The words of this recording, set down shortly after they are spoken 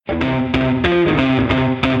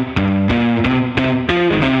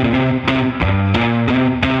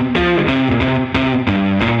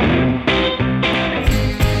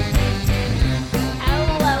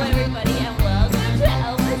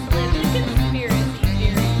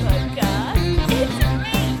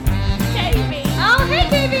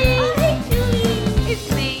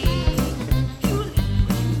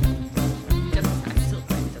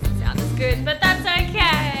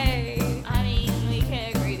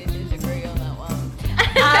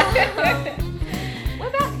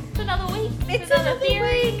We're back. It's another week. It's another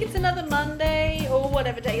week. It's another Monday, or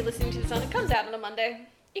whatever day you're listening to this on. It comes out on a Monday.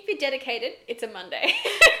 If you're dedicated, it's a Monday.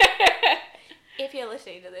 If you're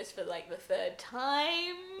listening to this for like the third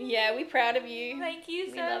time, Yeah, we're proud of you. thank you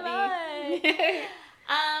We so love much. you.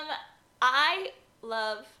 I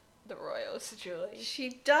love the Royals, Julie.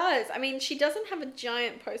 She does. I mean, she doesn't have a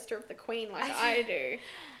giant poster of the Queen like I do.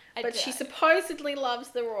 But she supposedly loves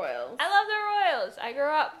the Royals. I love the Royals. I grew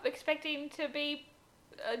up expecting to be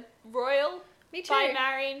a royal Me too. by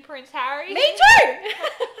marrying Prince Harry. Me too!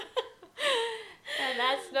 And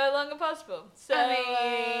that's no longer possible. So, I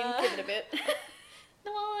mean, give it a bit.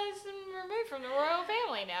 well, it's removed from the royal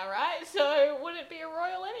family now, right? So, wouldn't it be a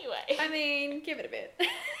royal anyway? I mean, give it a bit.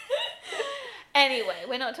 Anyway,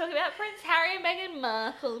 we're not talking about Prince Harry and Meghan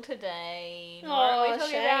Markle today. Oh, we're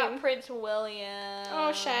talking shame. about Prince William.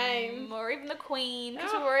 Oh, shame. Or even the Queen,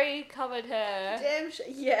 because Oh. we've already covered her. Damn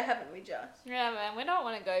yeah, haven't we just? Yeah, man, we don't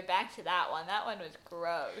want to go back to that one. That one was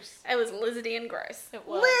gross. It was Lizardy and gross. It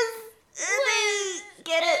was. Liz!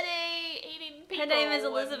 Get it? Eddie, eating people. name is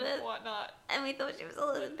and Elizabeth. whatnot. And we thought she was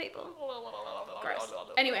Elizabeth people. Gross.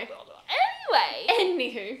 Anyway. Anyway,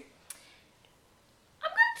 Anywho. I'm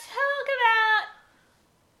going to talk about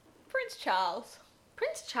Prince Charles.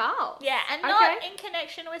 Prince Charles. Yeah, and not Okay. in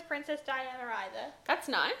connection with Princess Diana either. That's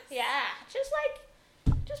nice. Yeah, just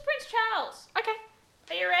Prince Charles. Okay.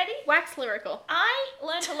 Are you ready? Wax lyrical. I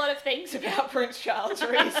learned a lot of things about Prince Charles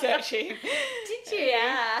researching. Did you?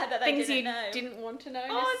 Yeah, that Things I didn't you know. didn't want to know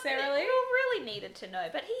Oh, necessarily. well, really needed to know,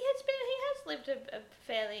 but he has lived a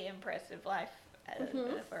fairly impressive life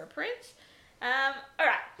for a prince. All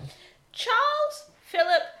right, Charles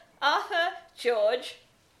Philip Arthur George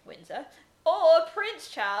Windsor, or Prince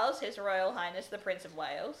Charles, His Royal Highness the Prince of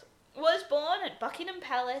Wales, was born at Buckingham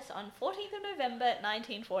Palace on 14th of November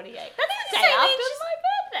 1948. That's the day same after age as- my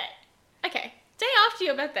birthday. Okay. Day after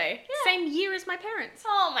your birthday. Yeah. Same year as my parents.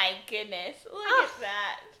 Oh my goodness! Look Oh. at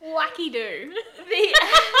that. Wacky do.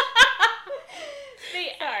 The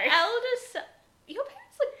Sorry. eldest son. Your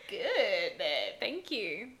parents look good, babe. Thank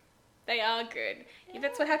you. They are good. Yeah.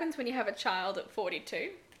 That's what happens when you have a child at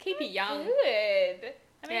 42. Keep you young. Good.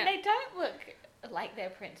 I mean, Yeah. they don't look like they're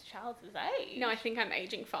Prince Charles's age. No, I think I'm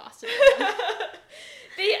aging faster.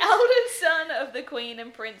 The eldest son of the Queen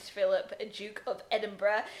and Prince Philip, Duke of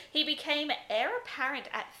Edinburgh, he became heir apparent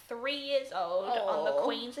at 3 years old on the Oh.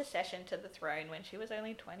 Queen's accession to the throne when she was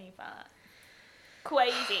only 25.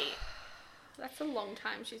 Crazy. That's a long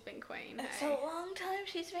time she's been queen. It's Hey? a long time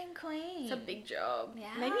she's been queen. It's a big job.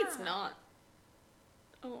 Yeah. Maybe it's not.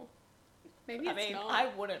 Oh. Maybe I it's mean, not. I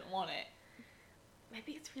wouldn't want it.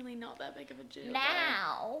 Maybe it's really not that big of a deal.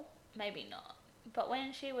 Now, maybe not. But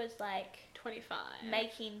when she was like 25.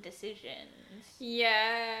 making decisions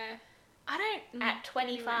Yeah. I don't... at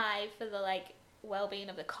 25 for the like well-being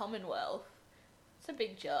of the Commonwealth, it's a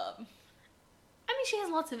big job. I mean, she has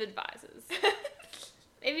lots of advisors.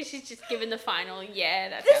 Maybe she's just given the final, yeah,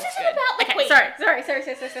 that This sounds isn't good. about the Okay, Queen. sorry.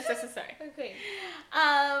 Okay.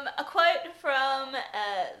 A quote from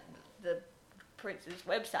the prince's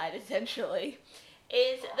website, essentially,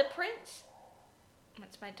 is the prince...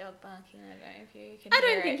 That's my dog barking. I don't know if you can I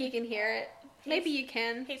hear don't think it. you can hear it. Maybe you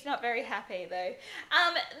can. He's not very happy, though.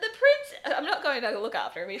 The prince... I'm not going to look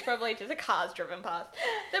after him. He's probably just a car's driven past.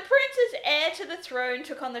 The prince's heir to the throne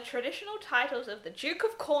took on the traditional titles of the Duke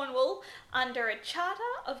of Cornwall under a charter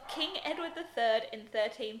of King Edward III in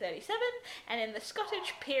 1337 and in the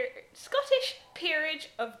Scottish peerage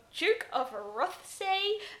of Duke of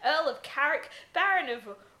Rothesay, Earl of Carrick, Baron of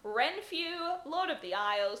Renfrew, Lord of the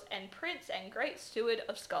Isles, and Prince and Great Steward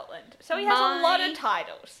of Scotland. So he has a lot of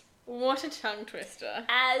titles. What a tongue twister.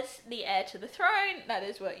 As the heir to the throne, that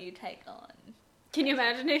is what you take on. Can you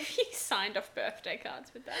imagine if he signed off birthday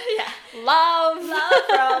cards with that? Yeah. Love.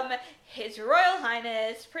 Love from His Royal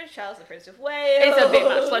Highness, Prince Charles, the Prince of Wales. It's a bit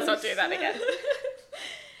much. Let's not do that again.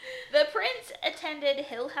 The prince attended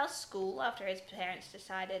Hill House School after his parents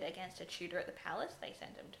decided against a tutor at the palace. They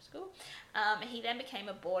sent him to school. He then became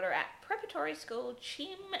a boarder at preparatory school,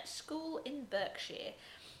 Cheam School in Berkshire.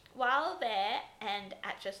 While there, and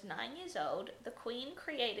at just 9 years old, the Queen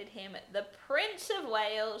created him the Prince of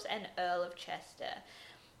Wales and Earl of Chester.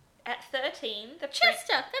 At 13, the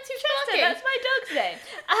Chester. That's who's Chester, talking. that's my dog's name.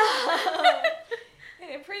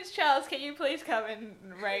 Prince Charles, can you please come and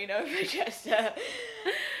reign over Chester?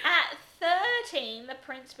 At 13, the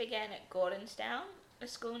prince began at Gordonstown, a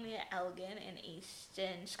school near Elgin in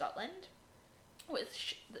eastern Scotland,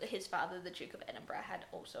 which his father, the Duke of Edinburgh, had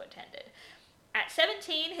also attended. At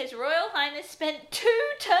 17, His Royal Highness spent 2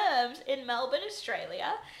 terms in Melbourne,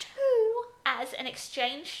 Australia. 2? as an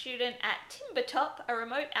exchange student at Timbertop, a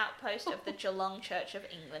remote outpost of the Geelong Church of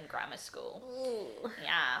England Grammar School. Ooh.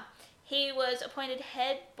 Yeah. He was appointed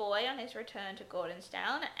head boy on his return to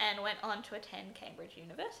Gordonstown and went on to attend Cambridge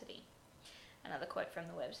University. Another quote from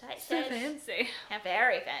the website says... So fancy. Yeah,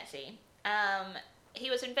 very fancy. He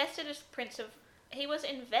was invested as Prince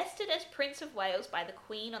of Wales by the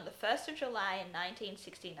Queen on the 1st of July in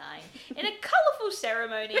 1969 in a colourful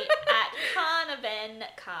ceremony at Carnarvon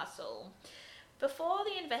Castle. Before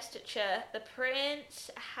the investiture, the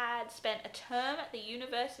Prince had spent a term at the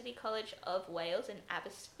University College of Wales in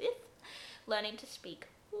Aberystwyth, learning to speak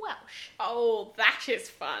Welsh. Oh, that is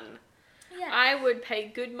fun. Yeah. I would pay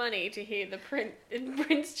good money to hear the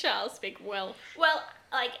Prince Charles speak Welsh. Well,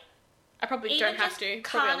 like... I probably Even don't have just to.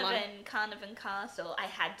 Carnarvon Castle, I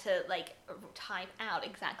had to, like, type out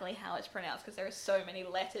exactly how it's pronounced because there are so many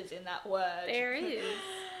letters in that word. There is.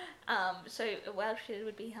 So Welsh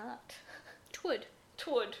would be hard. Twould.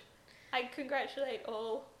 I congratulate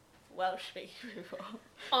all Welsh-speaking people.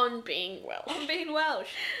 On being Welsh. On being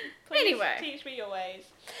Welsh. Please Anyway. teach me your ways.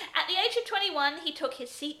 At the age of 21, he took his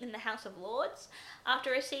seat in the House of Lords.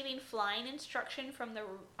 After receiving flying instruction from the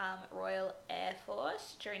Royal Air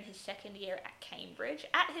Force during his second year at Cambridge,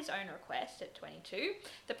 at his own request at 22,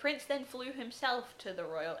 the Prince then flew himself to the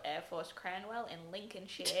Royal Air Force Cranwell in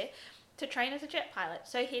Lincolnshire to train as a jet pilot.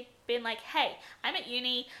 So he'd been like, hey, I'm at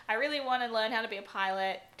uni, I really want to learn how to be a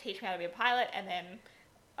pilot, teach me how to be a pilot, and then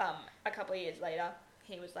a couple of years later,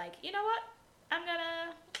 he was like, you know what, I'm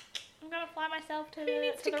gonna fly myself to Who the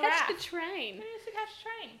needs to the catch RAF. the train? Who needs to catch the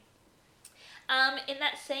train? In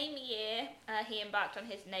that same year, he embarked on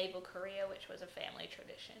his naval career, which was a family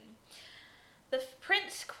tradition. The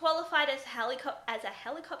Prince qualified as a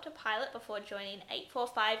helicopter pilot before joining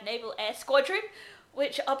 845 Naval Air Squadron,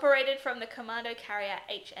 which operated from the commando carrier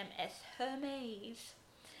HMS Hermes.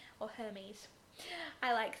 Or Hermes.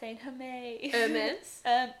 I like saying Hermes. Hermes?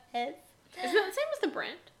 Hermes. Isn't that the same as the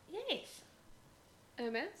brand? Yes.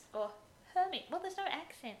 Hermes? Or Hermes. Well, there's no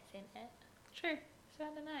accents in it. True. So I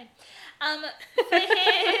don't know. For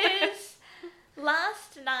his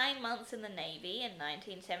last 9 months in the Navy in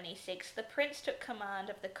 1976, the Prince took command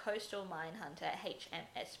of the coastal minehunter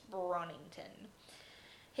HMS Bronington.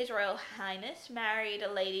 His Royal Highness married a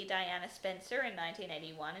Lady Diana Spencer in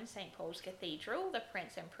 1981 in St. Paul's Cathedral. The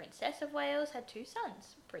Prince and Princess of Wales had 2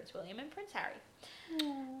 sons, Prince William and Prince Harry.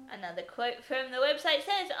 Another quote from the website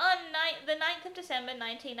says, on the 9th of December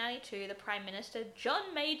 1992, the Prime Minister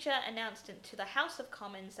John Major announced to the House of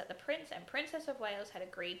Commons that the Prince and Princess of Wales had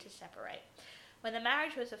agreed to separate. When the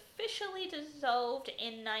marriage was officially dissolved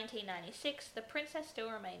in 1996, the princess still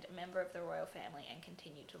remained a member of the royal family and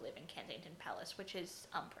continued to live in Kensington Palace, which is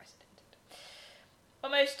unprecedented.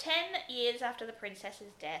 Almost 10 years after the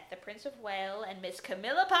princess's death, the Prince of Wales and Miss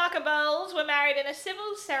Camilla Parker Bowles were married in a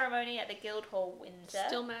civil ceremony at the Guildhall, Windsor.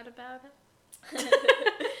 Still mad about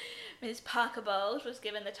it? Miss Parker Bowles was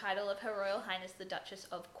given the title of Her Royal Highness the Duchess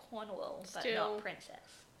of Cornwall, but not Princess.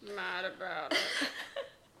 Mad about it.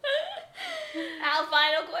 Our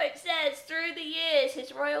final quote says, through the years,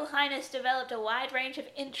 His Royal Highness developed a wide range of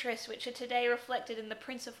interests which are today reflected in the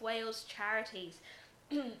Prince of Wales Charities,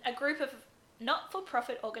 a group of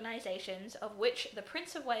not-for-profit organisations of which the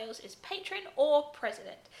Prince of Wales is patron or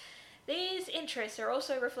president. These interests are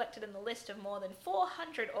also reflected in the list of more than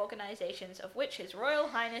 400 organisations of which His Royal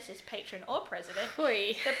Highness is patron or president.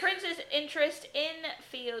 Oy. The Prince's interest in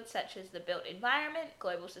fields such as the built environment,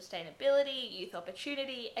 global sustainability, youth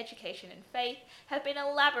opportunity, education and faith have been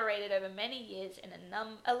elaborated over many years in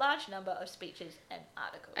a large number of speeches and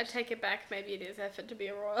articles. I take it back, maybe it is effort to be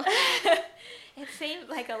a royal. It seems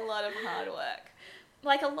like a lot of hard work.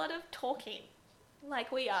 Like a lot of talking.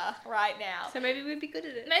 Like we are right now. So maybe we'd be good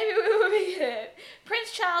at it. Maybe we will be good.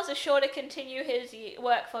 Prince Charles is sure to continue his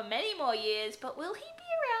work for many more years, but will he be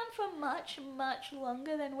around for much, much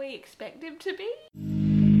longer than we expect him to be?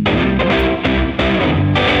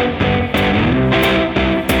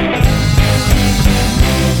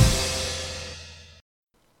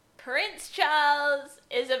 Prince Charles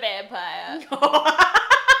is a vampire.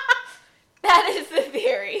 That is the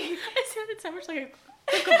theory. It sounded so much like a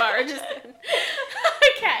kookaburra just then.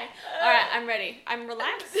 Okay. Alright, I'm ready. I'm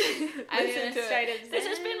relaxed. I'm in a state of zen. This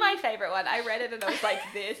has been my favourite one. I read it and I was like,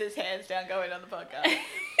 this is hands down going on the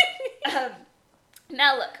podcast.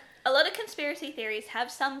 Now look, a lot of conspiracy theories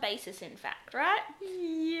have some basis in fact, right?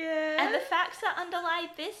 Yeah. And the facts that underlie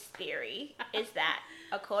this theory is that,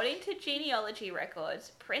 according to genealogy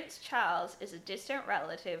records, Prince Charles is a distant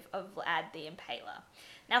relative of Vlad the Impaler.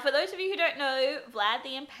 Now, for those of you who don't know, Vlad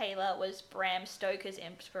the Impaler was Bram Stoker's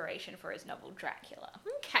inspiration for his novel Dracula.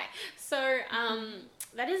 Okay, so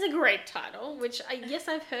That is a great title, which yes,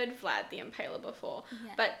 I've heard Vlad the Impaler before.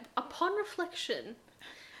 Yeah. But upon reflection,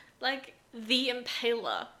 like, the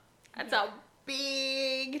Impaler, that's a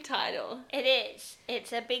big title. It is.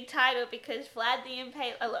 It's a big title because Vlad the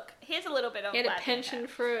Impaler... look, here's a little bit of Vlad. He had a penchant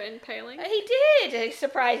for impaling. He did,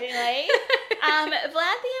 surprisingly. Vlad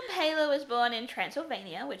the Impaler was born in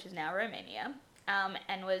Transylvania, which is now Romania,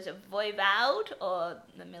 and was a voivode, or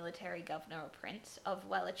the military governor or prince, of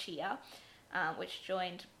Wallachia, which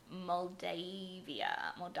joined Moldavia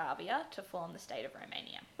to form the state of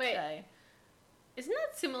Romania. Wait, so, isn't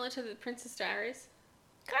that similar to the Princess Diaries?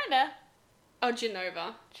 Kinda. Oh,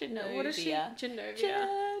 Genova. What is she? Genovia.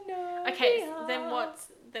 Okay, so then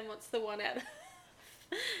what's the one out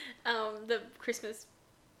of the Christmas,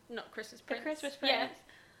 not Christmas Prince? The Christmas Prince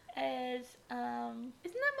is isn't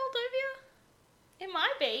that Moldavia? It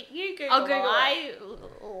might be. You Google. I'll Google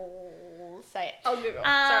I'll say it. I'll Google.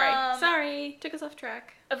 Sorry, took us off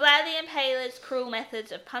track. Vlad the Impaler's cruel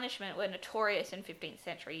methods of punishment were notorious in 15th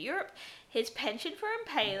century Europe. His penchant for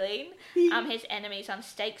impaling his enemies on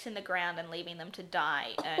stakes in the ground and leaving them to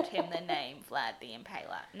die earned him the name Vlad the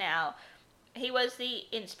Impaler. Now, he was the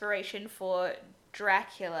inspiration for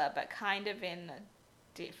Dracula, but kind of in a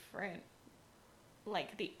different,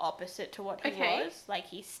 like, the opposite to what he was. Like,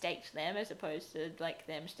 he staked them as opposed to, like,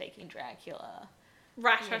 them staking Dracula.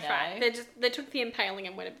 Right. They took the impaling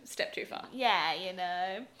and went a step too far. Yeah, you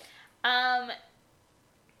know.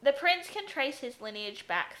 The prince can trace his lineage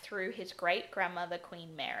back through his great-grandmother,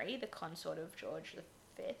 Queen Mary, the consort of George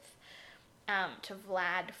V, to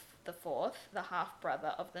Vlad IV, the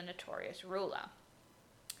half-brother of the notorious ruler.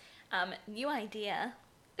 New idea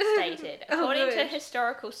stated, according to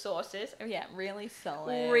historical sources... Oh, yeah, really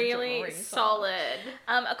solid. Really solid.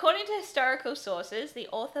 According to historical sources, the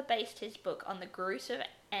author based his book on the gruesome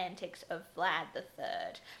antics of Vlad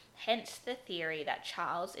III, hence the theory that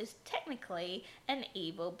Charles is technically an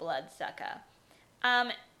evil bloodsucker.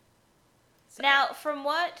 Now, from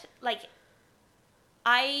what, like,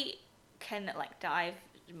 I can, like, dive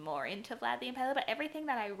more into Vlad the Impaler, but everything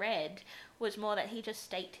that I read was more that he just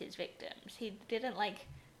staked his victims. He didn't, like,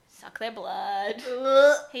 suck their blood.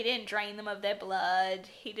 He didn't drain them of their blood.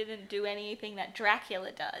 He didn't do anything that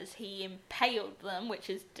Dracula does. He impaled them, which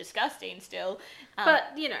is disgusting still.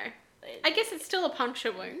 But, you know... I guess it's still a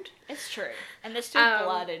puncture wound. It's true. And there's still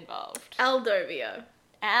blood involved. Aldovia.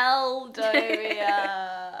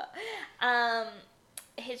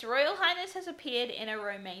 His Royal Highness has appeared in a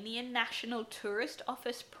Romanian National Tourist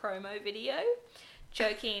Office promo video,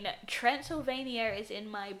 joking, "Transylvania is in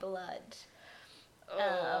my blood."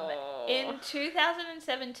 In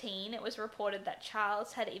 2017, it was reported that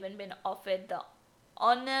Charles had even been offered the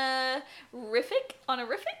honorific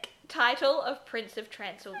title of Prince of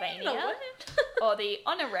Transylvania, or the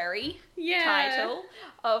honorary title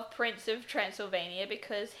of Prince of Transylvania,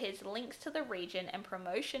 because his links to the region and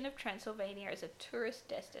promotion of Transylvania as a tourist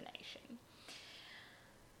destination.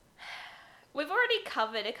 We've already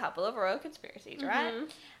covered a couple of royal conspiracies, right? And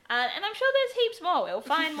I'm sure there's heaps more. We'll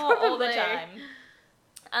find more all the time.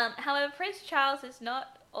 However, Prince Charles is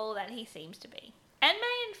not all that he seems to be, and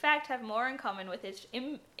may in fact have more in common with his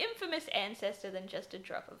infamous ancestor than just a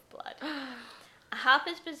drop of blood.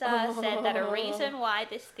 Harper's Bazaar said that a reason why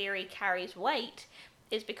this theory carries weight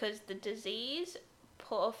is because the disease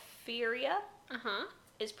porphyria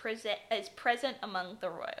is present among the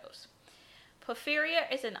royals. Porphyria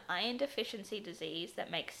is an iron deficiency disease that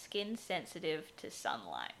makes skin sensitive to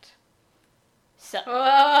sunlight. So,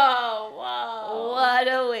 what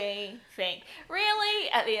do we think? Really,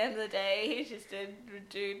 at the end of the day, he's just a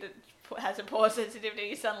dude that has a poor sensitivity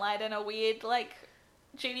to sunlight and a weird, like,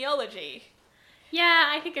 genealogy. Yeah,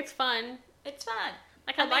 I think it's fun. It's fun.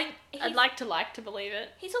 Like, I'd like to believe it.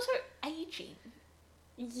 He's also aging.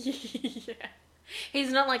 Yeah.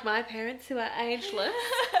 He's not like my parents who are ageless.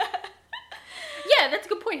 Yeah, that's a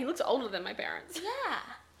good point. He looks older than my parents. Yeah.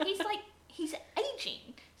 He's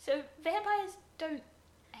aging. So vampires don't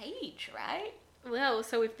age, right? Well,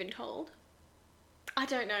 so we've been told. I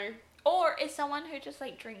don't know. Or is someone who just,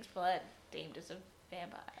 like, drinks blood deemed as a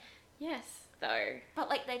vampire? Yes, though. But,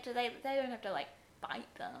 like, they don't have to, like,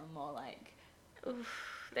 bite them or, like...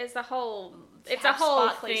 Oof, there's a whole... It's a whole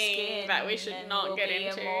thing that we should not get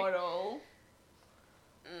into. Immortal.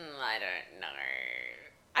 I don't know.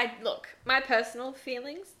 Look, my personal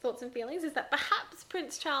thoughts and feelings, is that perhaps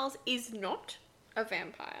Prince Charles is not a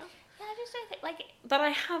vampire. Yeah, I just don't think, like... But I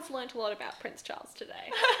have learnt a lot about Prince Charles today.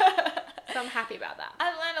 So I'm happy about that.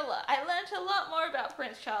 I've learned a lot. I learned a lot more about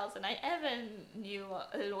Prince Charles than I ever knew,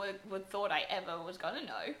 would thought I ever was going to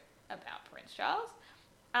know about Prince Charles.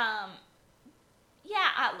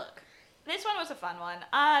 Look. this one was a fun one.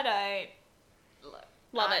 I don't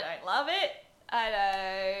love it. I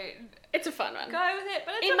don't It's a fun one. go with it,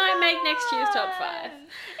 but it's It might make next year's top 5.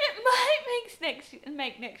 It might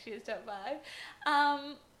make next year's top 5.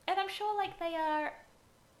 And I'm sure like they have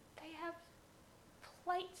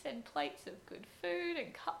plates and plates of good food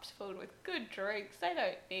and cups filled with good drinks. They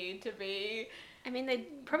don't need to be. I mean, they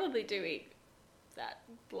probably do eat that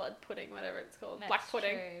blood pudding, whatever it's called. That's Black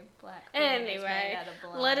pudding. true. Black pudding is made Anyway, out of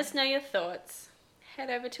blood. let us know your thoughts. Head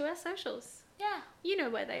over to our socials. Yeah. You know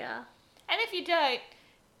where they are. And if you don't,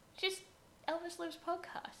 just Elvis Lives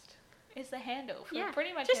Podcast is the handle for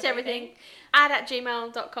pretty much just everything. At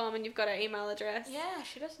gmail.com, and you've got our email address. Yeah,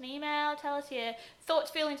 shoot us an email, tell us your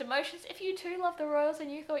thoughts, feelings, emotions. If you too love the royals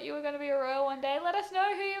and you thought you were going to be a royal one day, let us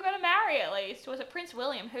know who you're going to marry at least. Was it Prince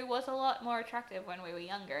William, who was a lot more attractive when we were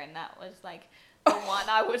younger, and that was like the one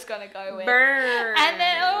I was going to go with. Burn. And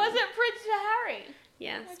then, or was it Prince Harry?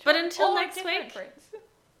 Yes. But until next week, Prince.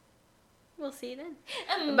 we'll see you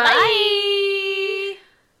then. Bye.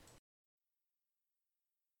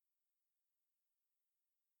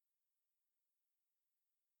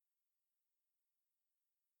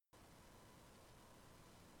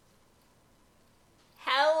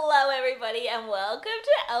 Hello, everybody, and welcome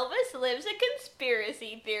to Elvis Lives a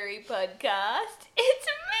Conspiracy Theory podcast. It's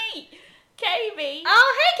me, KB.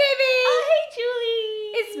 Oh, hey, KB! Oh, hey,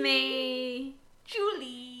 Julie. It's me.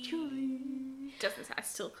 Julie. I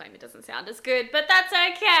still claim it doesn't sound as good, but that's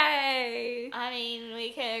okay. I mean, we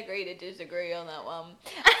can agree to disagree on that one.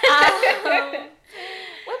 We're back.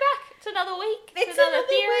 It's another week. It's another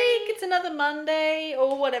week. It's another Monday,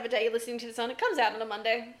 or whatever day you're listening to this on. It comes out on a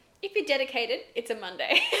Monday. If you're dedicated, it's a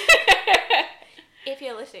Monday. If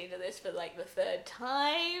you're listening to this for like the third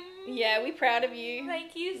time, yeah, we're proud of you.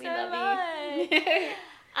 Thank you so love much. you.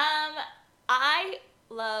 I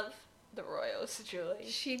love the royals, Julie.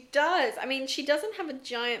 She does. I mean, she doesn't have a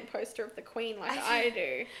giant poster of the Queen like I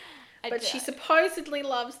do. But she supposedly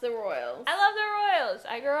loves the royals. I love the royals.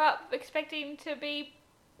 I grew up expecting to be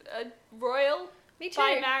a royal. Me too.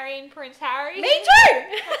 By marrying Prince Harry. Me too!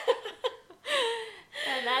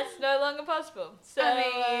 And that's no longer possible. So, I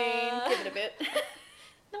mean, give it a bit.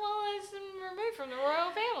 Well, it's removed from the royal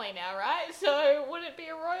family now, right? So, wouldn't be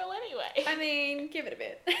a royal anyway. I mean, give it a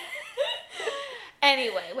bit.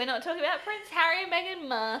 Anyway, we're not talking about Prince Harry and Meghan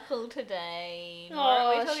Markle today. Nor Oh, are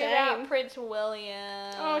we talking shame. about Prince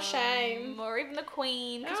William. Oh, shame. Or even the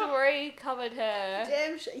Queen, because Oh. we've already covered her.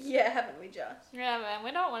 Damn yeah, haven't we just? Yeah, man,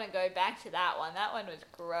 we don't want to go back to that one. That one was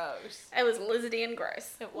gross. It was lizardy and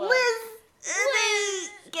gross. It was. Liz!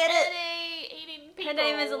 Get it? Eating people. Her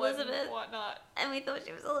name is Elizabeth. And whatnot. And we thought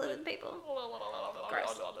she was Elizabeth people.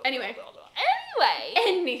 Gross. Anyway.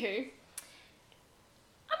 Anyway.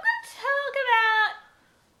 I'm going to talk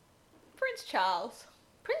about Prince Charles.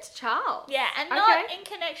 Prince Charles? Yeah, and Okay. not in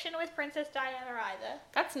connection with Princess Diana either.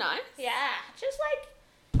 That's nice. Yeah, just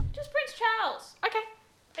Prince Charles. Okay.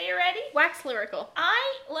 Are you ready? Wax lyrical.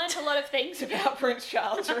 I learned a lot of things about Prince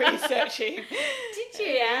Charles researching. Did you?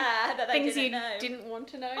 Yeah, that Things I didn't you know. didn't want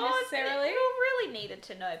to know Oh, necessarily? you really needed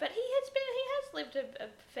to know, but he has lived a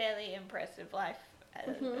fairly impressive life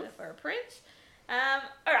for a prince. All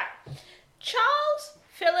right, Charles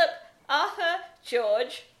Philip Arthur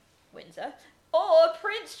George Windsor, or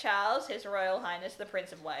Prince Charles, His Royal Highness the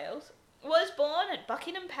Prince of Wales, was born at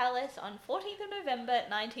Buckingham Palace on 14th of November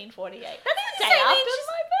 1948. That's the day same after age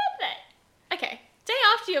my birthday. Okay. Day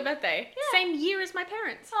after your birthday. Yeah. Same year as my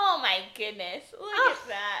parents. Oh my goodness! Look at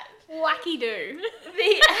that. Wacky do.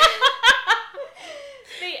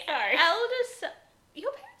 The Sorry. eldest.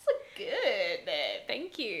 Your parents look good then.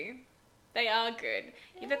 Thank you. They are good.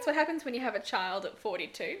 Yeah. That's what happens when you have a child at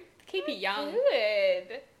 42. They keep you young.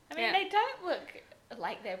 Good. I mean, Yeah. they don't look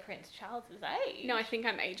like they're Prince Charles's age. No, I think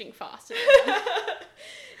I'm aging faster.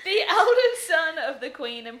 The eldest son of the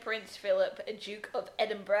Queen and Prince Philip, Duke of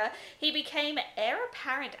Edinburgh, he became heir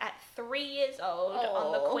apparent at 3 years old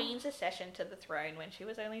on the Oh. Queen's accession to the throne when she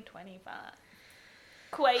was only 25.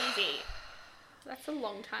 Crazy. That's a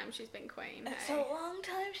long time she's been queen. It's hey? a long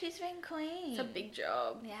time she's been queen. It's a big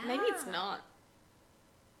job. Yeah. Maybe it's not.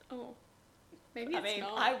 Oh. Maybe it's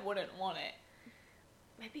not. I wouldn't want it.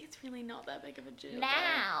 Maybe it's really not that big of a deal.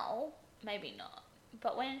 Now, maybe not.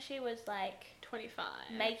 But when she was like 25.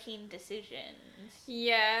 making decisions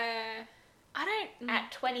Yeah. I don't.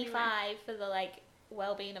 at 25 for the like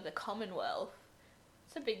well-being of the Commonwealth,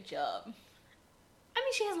 it's a big job. I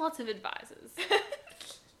mean, she has lots of advisors.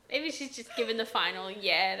 Maybe she's just given the final.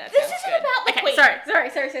 Yeah, that This sounds isn't good. about the Okay, Queen. sorry.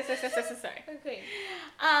 Okay.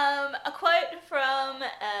 A quote from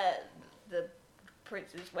the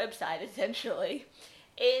prince's website essentially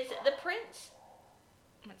is the prince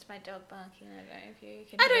That's my dog barking. I don't know if you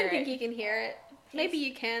can I hear don't think it. you can hear it. Maybe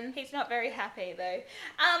you can. He's not very happy though.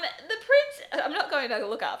 The prince, I'm not going to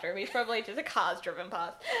look after him, he's probably just a car's driven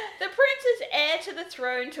past. The prince's heir to the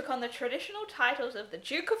throne took on the traditional titles of the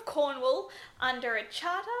Duke of Cornwall under a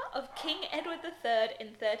charter of King Edward III in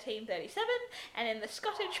 1337 and in the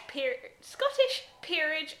Scottish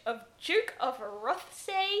peerage of Duke of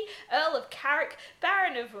Rothesay, Earl of Carrick,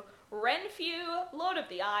 Baron of Renfrew, Lord of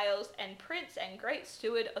the Isles, and Prince and Great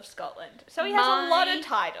Steward of Scotland. So he has a lot of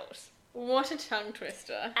titles. What a tongue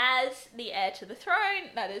twister. As the heir to the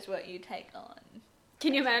throne, that is what you take on.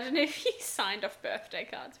 Can you imagine if he signed off birthday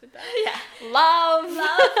cards with that? Yeah. Love.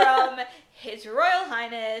 Love from His Royal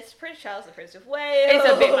Highness Prince Charles, the Prince of Wales. It's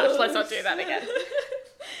a bit much. Let's not do that again.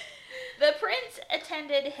 The prince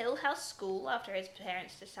attended Hill House School after his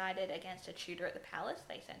parents decided against a tutor at the palace.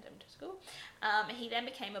 They sent him to school. He then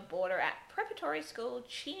became a boarder at preparatory school,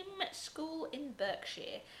 Cheam School in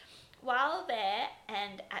Berkshire. While there,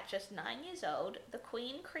 and at just 9 years old, the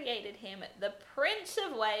Queen created him the Prince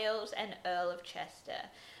of Wales and Earl of Chester.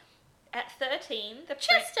 At 13, the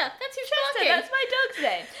Chester! That's who's Chester, talking! that's my dog's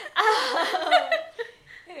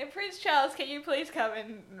name. Prince Charles, can you please come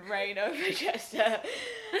and reign over Chester?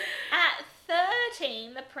 At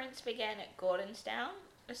 13, the prince began at Gordonstown,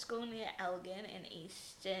 a school near Elgin in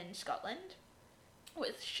eastern Scotland,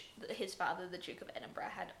 which his father, the Duke of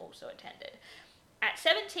Edinburgh, had also attended. At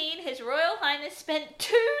 17, His Royal Highness spent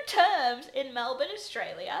 2 terms in Melbourne,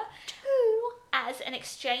 Australia, as an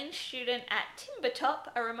exchange student at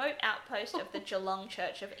Timbertop, a remote outpost of the Geelong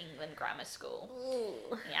Church of England Grammar School. Ooh.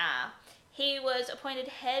 Yeah. He was appointed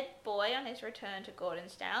head boy on his return to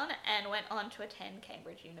Gordonstown and went on to attend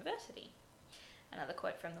Cambridge University. Another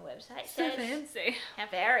quote from the website says... So fancy. Yeah,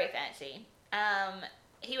 very fancy.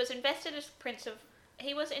 He was invested as Prince of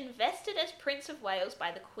Wales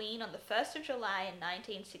by the Queen on the 1st of July in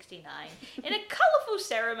 1969 in a colourful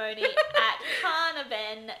ceremony at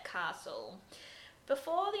Carnarvon Castle.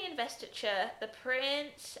 Before the investiture, the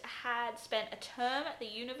prince had spent a term at the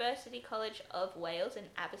University College of Wales in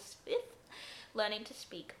Aberystwyth, learning to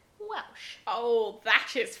speak Welsh. Oh,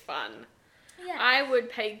 that is fun. Yeah. I would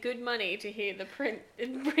pay good money to hear the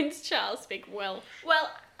Prince Charles speak Welsh. Well,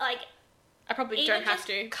 like... I probably Even don't have just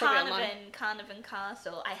to. Probably online. Carnarvon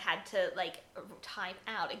Castle, I had to type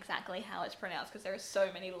out exactly how it's pronounced because there are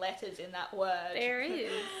so many letters in that word. There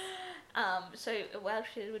is. So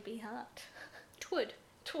Welsh would be hard. Twould.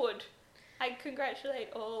 I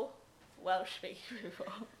congratulate all Welsh speaking people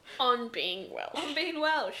On being Welsh. on being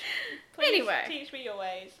Welsh. Please Anyway. teach me your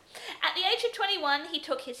ways. At the age of 21, he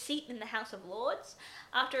took his seat in the House of Lords.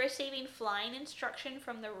 After receiving flying instruction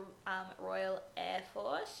from the Royal Air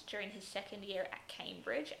Force during his second year at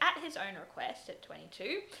Cambridge, at his own request at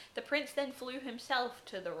 22, the prince then flew himself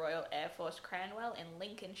to the Royal Air Force Cranwell in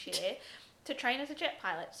Lincolnshire to train as a jet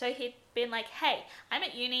pilot. So he'd been like, hey, I'm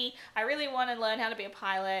at uni, I really want to learn how to be a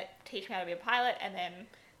pilot, teach me how to be a pilot, and then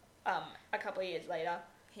a couple of years later,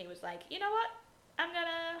 he was like, you know what, I'm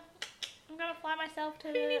gonna fly myself to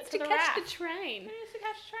Who needs to catch RAF. the train? Who needs to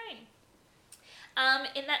catch the train?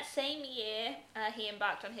 In that same year, he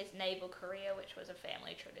embarked on his naval career, which was a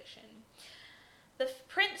family tradition. The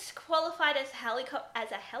prince qualified as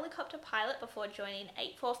a helicopter pilot before joining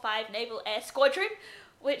 845 Naval Air Squadron,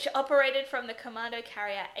 which operated from the commando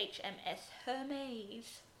carrier HMS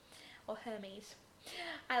Hermes. Or Hermes.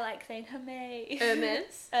 I like saying Hermes.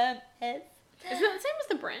 Hermes? Hermes. Isn't that the same as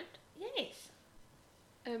the brand? Yes.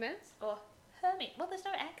 Hermes? Or Hermes. Well, there's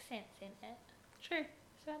no accents in it. True.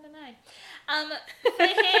 So I don't know. For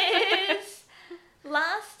his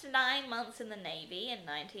last 9 months in the Navy in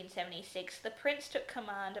 1976, the prince took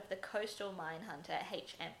command of the coastal mine hunter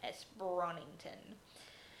HMS Bronington.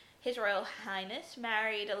 His Royal Highness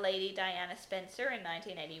married a Lady Diana Spencer in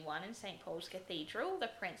 1981 in St. Paul's Cathedral.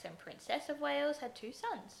 The Prince and Princess of Wales had 2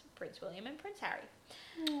 sons, Prince William and Prince Harry.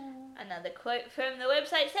 Another quote from the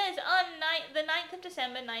website says, on the 9th of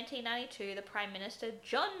December 1992, the Prime Minister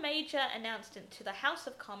John Major announced to the House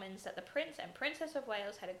of Commons that the Prince and Princess of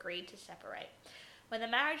Wales had agreed to separate. When the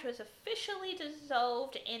marriage was officially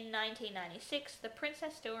dissolved in 1996, the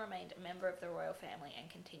princess still remained a member of the royal family and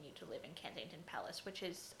continued to live in Kensington Palace, which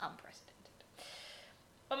is unprecedented.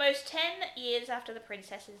 Almost 10 years after the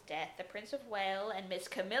princess's death, the Prince of Wales and Miss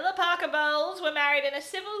Camilla Parker Bowles were married in a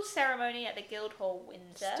civil ceremony at the Guildhall,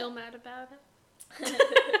 Windsor. Still mad about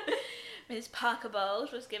it? Miss Parker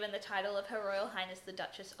Bowles was given the title of Her Royal Highness the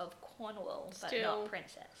Duchess of Cornwall, but Still not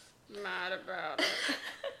Princess. Mad about it.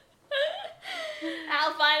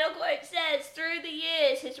 Our final quote says, through the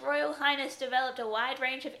years, His Royal Highness developed a wide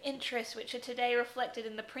range of interests which are today reflected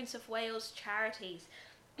in the Prince of Wales charities.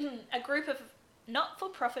 A group of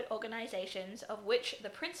not-for-profit organisations of which the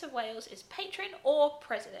Prince of Wales is patron or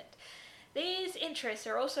president. These interests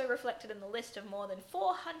are also reflected in the list of more than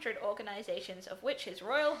 400 organisations of which His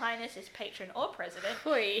Royal Highness is patron or president.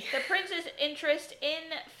 Oy. The Prince's interest in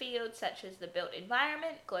fields such as the built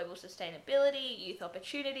environment, global sustainability, youth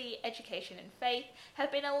opportunity, education and faith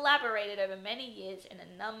have been elaborated over many years in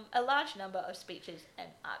a large number of speeches and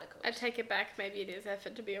articles. I take it back, maybe it is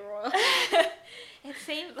effort to be a royal. It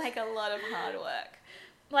seems like a lot of hard work.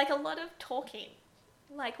 Like a lot of talking.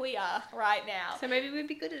 Like we are right now. So maybe we'd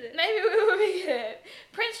be good at it. Maybe we will be good.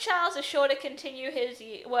 Prince Charles is sure to continue his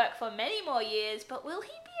work for many more years, but will he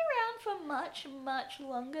be around for much, much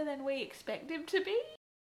longer than we expect him to be?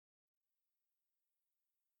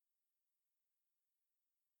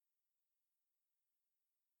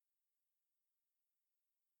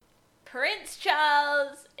 Prince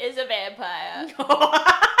Charles is a vampire.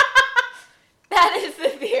 That is the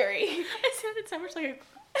theory. It sounded so much like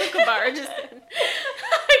a kookaburra just then.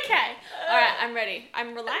 Okay. Alright, I'm ready.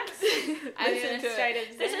 I'm relaxed. I'm in a state of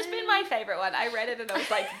zen. This has been my favourite one. I read it and I was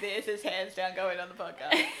like, this is hands down going on the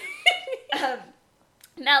podcast.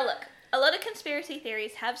 Now look, a lot of conspiracy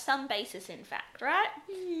theories have some basis in fact, right?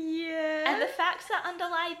 Yeah. And the facts that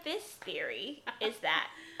underlie this theory is that,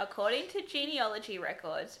 according to genealogy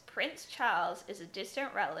records, Prince Charles is a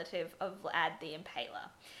distant relative of Vlad the Impaler.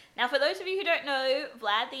 Now, for those of you who don't know,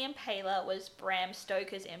 Vlad the Impaler was Bram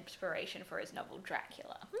Stoker's inspiration for his novel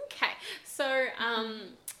Dracula. Okay, so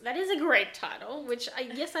that is a great title, which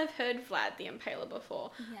yes, I've heard Vlad the Impaler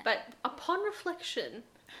before, but upon reflection,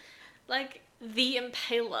 like, the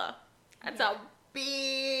Impaler, that's a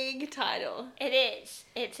big title. It is.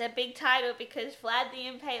 It's a big title because Vlad the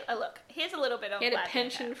Impaler... look, here's a little bit on Vlad the Impaler. He had a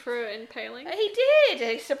penchant for impaling. He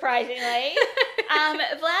did, surprisingly.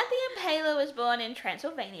 Vlad the Impaler was born in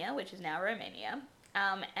Transylvania, which is now Romania,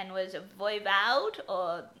 and was a voivode,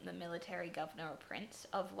 or the military governor or prince,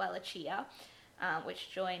 of Wallachia,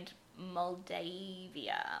 which joined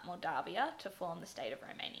Moldavia to form the state of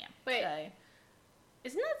Romania. Wait, so,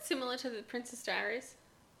 isn't that similar to the Princess Diaries?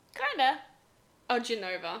 Kinda. Oh,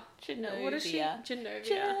 Genova. What is she?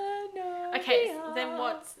 Genovia. Okay, then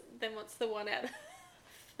what's the one out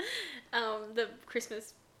of the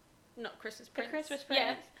Christmas, not Christmas Prince. The Christmas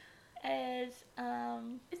Prince is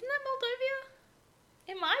isn't that Moldavia?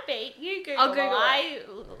 It might be. You Google. I'll Google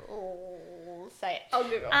I'll say it. I'll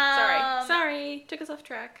Google. Sorry, took us off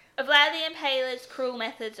track. Vlad the Impaler's cruel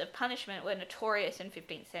methods of punishment were notorious in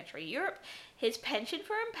 15th century Europe. His penchant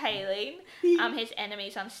for impaling his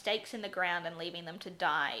enemies on stakes in the ground and leaving them to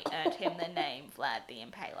die earned him the name Vlad the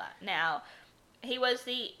Impaler. Now, he was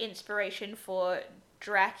the inspiration for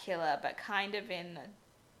Dracula, but kind of in a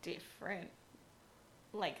different,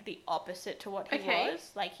 like, the opposite to what he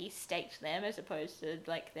was. Like, he staked them as opposed to,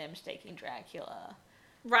 like, them staking Dracula.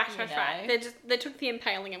 Right. They took the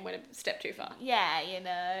impaling and went a step too far. Yeah, you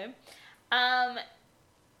know.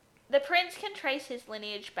 The prince can trace his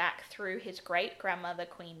lineage back through his great-grandmother,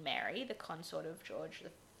 Queen Mary, the consort of George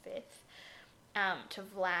V, to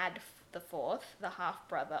Vlad IV, the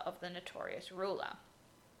half-brother of the notorious ruler.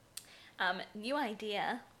 New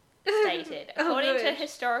idea stated, according to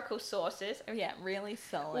historical sources... Oh, yeah, really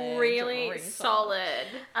solid. Really solid.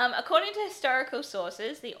 According to historical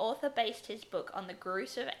sources, the author based his book on the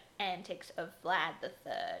gruesome antics of Vlad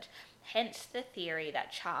III, hence the theory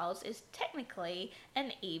that Charles is technically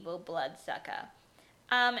an evil bloodsucker.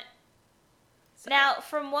 Now,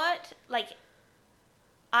 from what, like,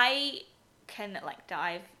 I can, like,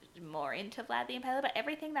 dive more into Vlad the Impaler, but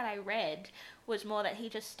everything that I read was more that he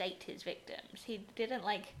just staked his victims. He didn't,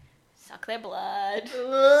 like, suck their blood.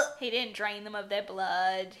 He didn't drain them of their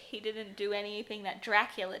blood. He didn't do anything that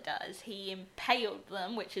Dracula does. He impaled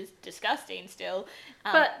them, which is disgusting still.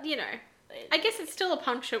 But, you know, I guess it's still a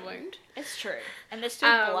puncture wound. It's true. And there's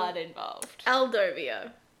still blood involved.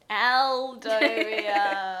 Aldovia.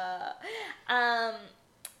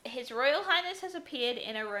 His Royal Highness has appeared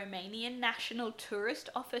in a Romanian National Tourist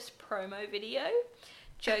Office promo video,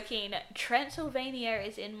 joking, "Transylvania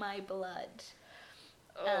is in my blood."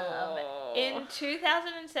 In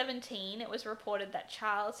 2017, it was reported that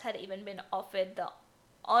Charles had even been offered the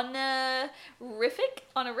honorific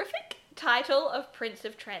title of Prince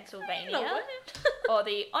of Transylvania, or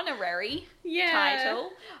the honorary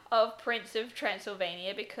title of Prince of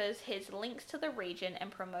Transylvania, because his links to the region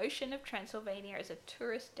and promotion of Transylvania as a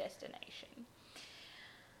tourist destination.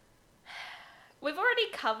 We've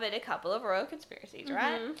already covered a couple of royal conspiracies,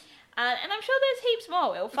 right? And I'm sure there's heaps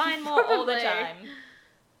more. We'll find more all the time.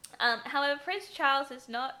 However, Prince Charles is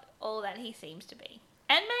not all that he seems to be.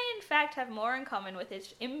 and may in fact have more in common with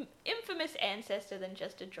his infamous ancestor than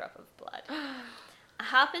just a drop of blood.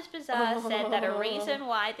 Harper's Bazaar said that a reason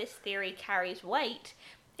why this theory carries weight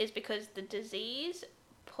is because the disease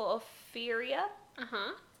porphyria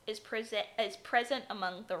is present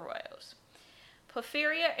among the royals.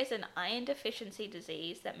 Porphyria is an iron deficiency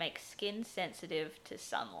disease that makes skin sensitive to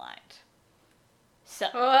sunlight. So,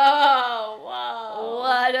 whoa.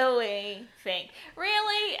 What do we think?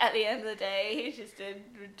 Really, at the end of the day, he's just a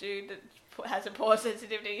dude that has a poor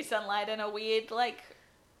sensitivity to sunlight and a weird, like,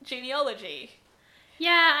 genealogy.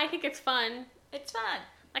 Yeah, I think it's fun. It's fun.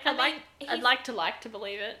 Like, I'd like to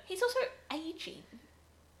believe it. He's also aging.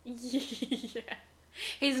 Yeah.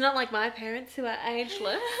 He's not like my parents who are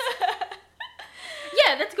ageless.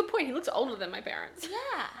 Yeah, that's a good point. He looks older than my parents.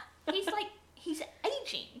 Yeah. He's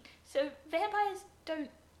aging. So vampires don't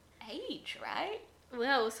age, right?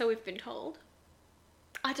 Well, so we've been told.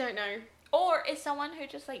 I don't know. Or is someone who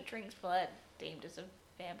just, like, drinks blood deemed as a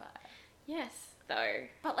vampire? Yes, though.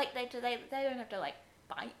 But, like, they don't have to, like,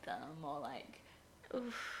 bite them or, like...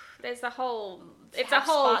 Oof, there's a whole... It's a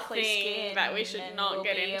whole thing that we should not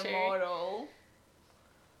get into. Immortal.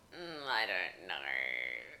 I don't know.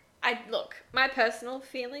 Look, my personal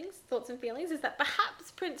thoughts and feelings, is that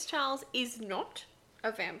perhaps Prince Charles is not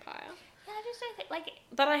a vampire. Yeah, I just don't think, like...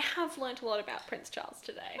 But I have learnt a lot about Prince Charles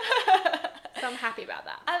today. So I'm happy about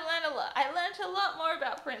that. I learned a lot. I learned a lot more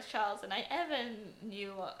about Prince Charles than I ever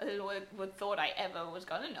knew or thought I ever was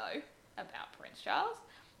going to know about Prince Charles.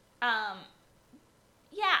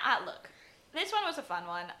 Look, this one was a fun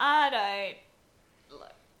one. I don't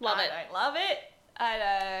love it. I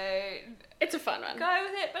don't... It's a fun one. Go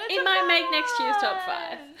with it, but it might make next year's top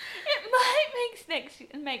 5. It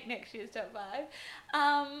might make next year's top 5.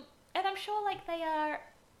 And I'm sure, like, they have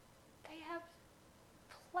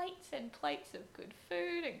plates and plates of good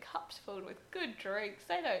food and cups filled with good drinks.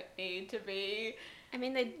 They don't need to be... I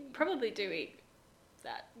mean, they probably do eat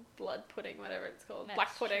that blood pudding, whatever it's called. That's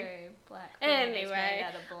black pudding. True. Black pudding. Anyway,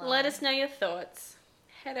 let us know your thoughts.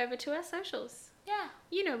 Head over to our socials. Yeah.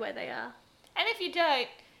 You know where they are. And if you don't,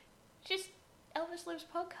 just Elvis Lives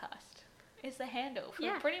Podcast is the handle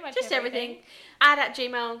for pretty much just everything.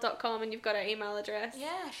 @gmail.com, and you've got our email address.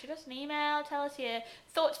 Yeah, shoot us an email. Tell us your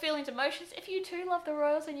thoughts, feelings, emotions. If you too love the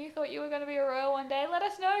royals and you thought you were going to be a royal one day, let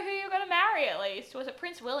us know who you're going to marry at least. Was it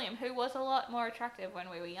Prince William, who was a lot more attractive when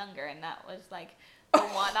we were younger, and that was like the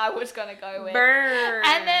one I was going to go with. Burn.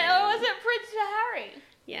 And then, was it Prince Harry?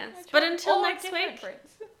 Yes. But until next week,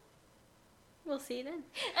 Prince. We'll see you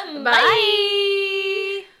then.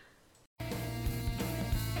 Bye.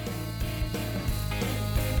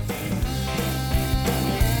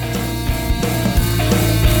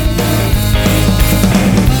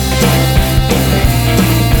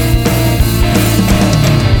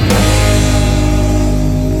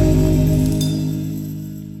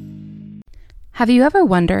 Have you ever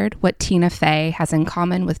wondered what Tina Fey has in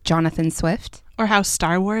common with Jonathan Swift? Or how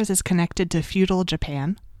Star Wars is connected to feudal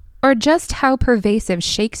Japan? Or just how pervasive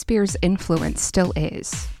Shakespeare's influence still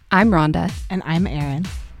is? I'm Rhonda. And I'm Erin.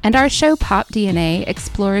 And our show Pop DNA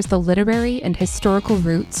explores the literary and historical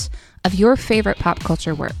roots of your favorite pop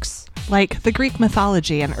culture works. Like the Greek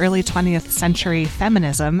mythology and early 20th century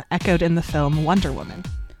feminism echoed in the film Wonder Woman.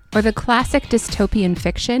 Or the classic dystopian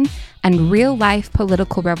fiction and real-life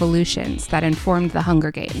political revolutions that informed the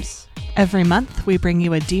Hunger Games. Every month, we bring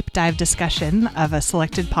you a deep dive discussion of a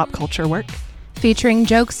selected pop culture work, featuring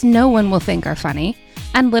jokes no one will think are funny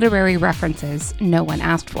and literary references no one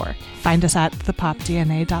asked for. Find us at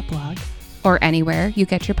thepopdna.blog. Or anywhere you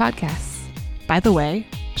get your podcasts. By the way,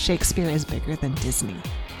 Shakespeare is bigger than Disney.